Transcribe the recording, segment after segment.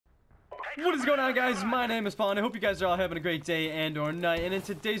What is going on, guys? My name is Paul, and I hope you guys are all having a great day and or night. And in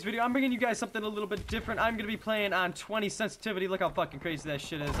today's video, I'm bringing you guys something a little bit different. I'm going to be playing on 20 sensitivity. Look how fucking crazy that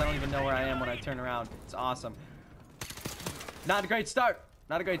shit is. I don't even know where I am when I turn around. It's awesome. Not a great start.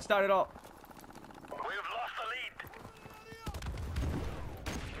 Not a great start at all. We've lost the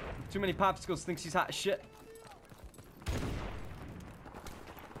lead. Too many popsicles, thinks he's hot as shit.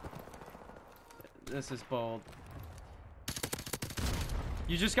 This is bold.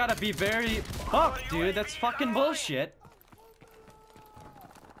 You just gotta be very... Fuck, dude, that's fucking bullshit.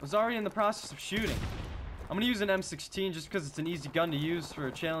 I was already in the process of shooting. I'm gonna use an M16 just because it's an easy gun to use for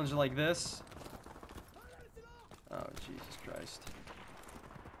a challenge like this. Oh, Jesus Christ.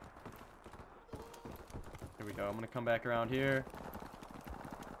 Here we go. I'm gonna come back around here.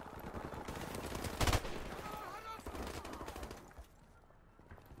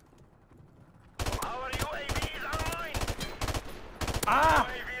 Ah!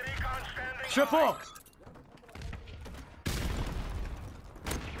 Triple!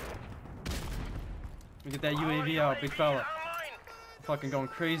 Let me get that UAV out, big fella. I'm fucking going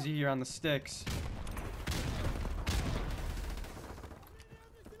crazy here on the sticks.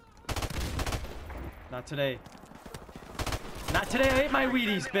 Not today. Not today, I ate my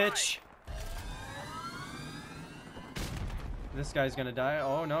Wheaties, bitch! This guy's gonna die.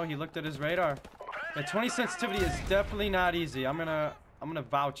 Oh no, he looked at his radar. Yeah, 20 sensitivity is definitely not easy. I'm gonna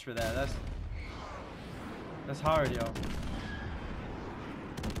vouch for that. That's hard, yo.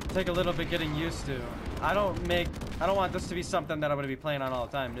 Take a little bit getting used to. I don't want this to be something that I'm gonna be playing on all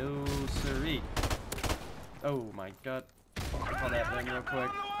the time. No siree. Oh my god. I'll call that in real quick.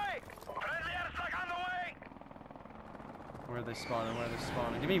 Where are they spawning? Where are they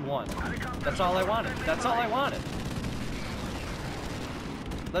spawning? Give me one. That's all I wanted. That's all I wanted.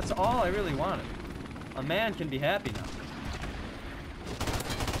 That's all I really wanted. A man can be happy now.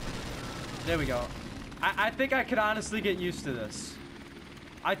 There we go. I think I could honestly get used to this.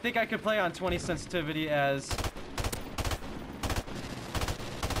 I think I could play on 20 sensitivity as...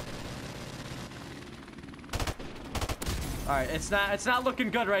 Alright, it's not looking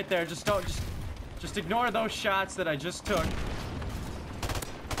good right there. Just ignore those shots that I just took.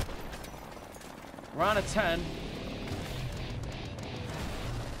 We're on a 10.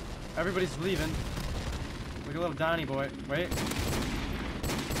 Everybody's leaving. Like a little Donnie boy. Wait.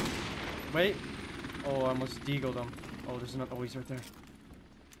 Wait. Oh, I almost deagled him. Oh, there's another. Oh, he's right there.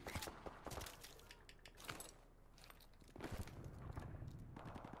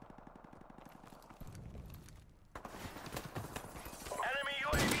 Enemy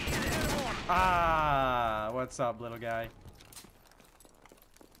UAV is airborne. Ah, what's up, little guy?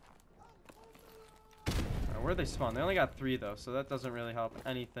 Alright, where'd they spawn? They only got 3 though, so that doesn't really help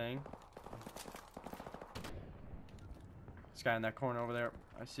anything. This guy in that corner over there.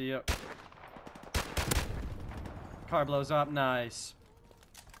 I see you. Car blows up. Nice.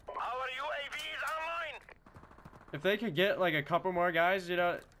 Our UAV is online. If they could get like a couple more guys, you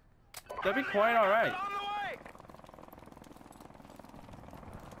know, that'd be quite alright. On the way.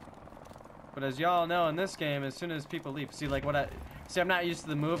 But as y'all know, in this game, as soon as people leave, see, like I'm not used to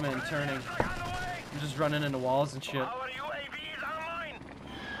the movement and turning. I'm just running into walls and shit. Our UAV is online.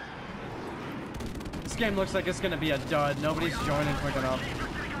 This game looks like it's gonna be a dud. Nobody's joining quick enough.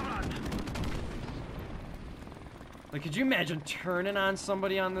 Like, could you imagine turning on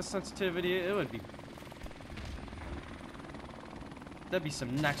somebody on this sensitivity? It would be... That'd be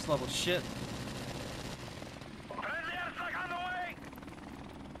some next level shit. Friendly airstrike on the way.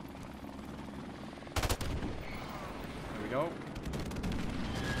 There we go.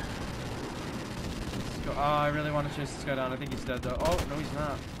 Let's go. Oh, I really want to chase this guy down. I think he's dead, though. Oh, no, he's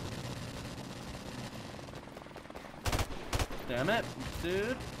not. Damn it,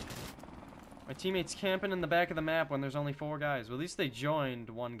 dude. My teammate's camping in the back of the map when there's only 4 guys. Well, at least they joined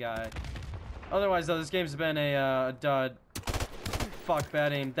one guy. Otherwise, though, this game's been a dud. Fuck,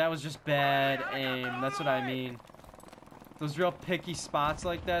 bad aim. That was just bad aim. That's what I mean. Those real picky spots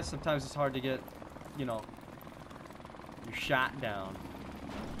like that, sometimes it's hard to get, you know, your shot down.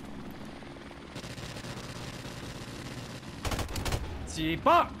 See,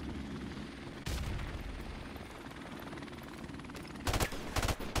 fuck!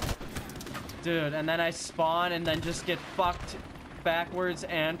 Dude, and then I spawn and then just get fucked backwards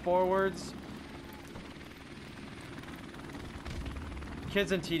and forwards.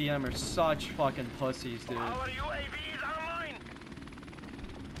 Kids in TDM are such fucking pussies, dude. Our UAV is online.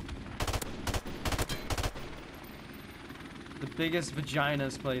 The biggest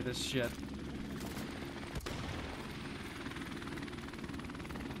vaginas play this shit.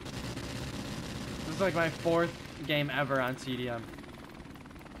 This is like my 4th game ever on TDM.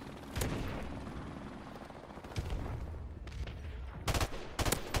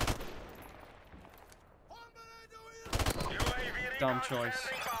 Dumb Recon choice.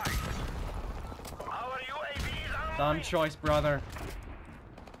 standing by. Our UAV is Dumb online. choice, brother.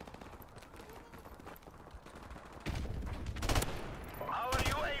 Our UAV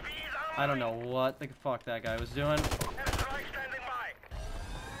is online. I don't know what the fuck that guy was doing. Airstrike standing by.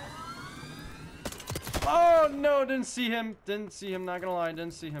 Oh, no, didn't see him. Didn't see him, not gonna lie,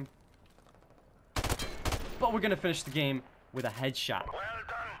 didn't see him. But we're gonna finish the game with a headshot. Well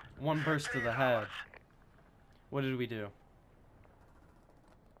done. One burst to the head. What did we do?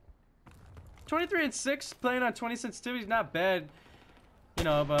 23 and 6, playing on 20 sensitivity is not bad, you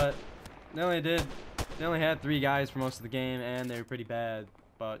know, but they only had 3 guys for most of the game, and they were pretty bad.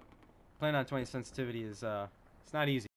 But playing on 20 sensitivity is, it's not easy.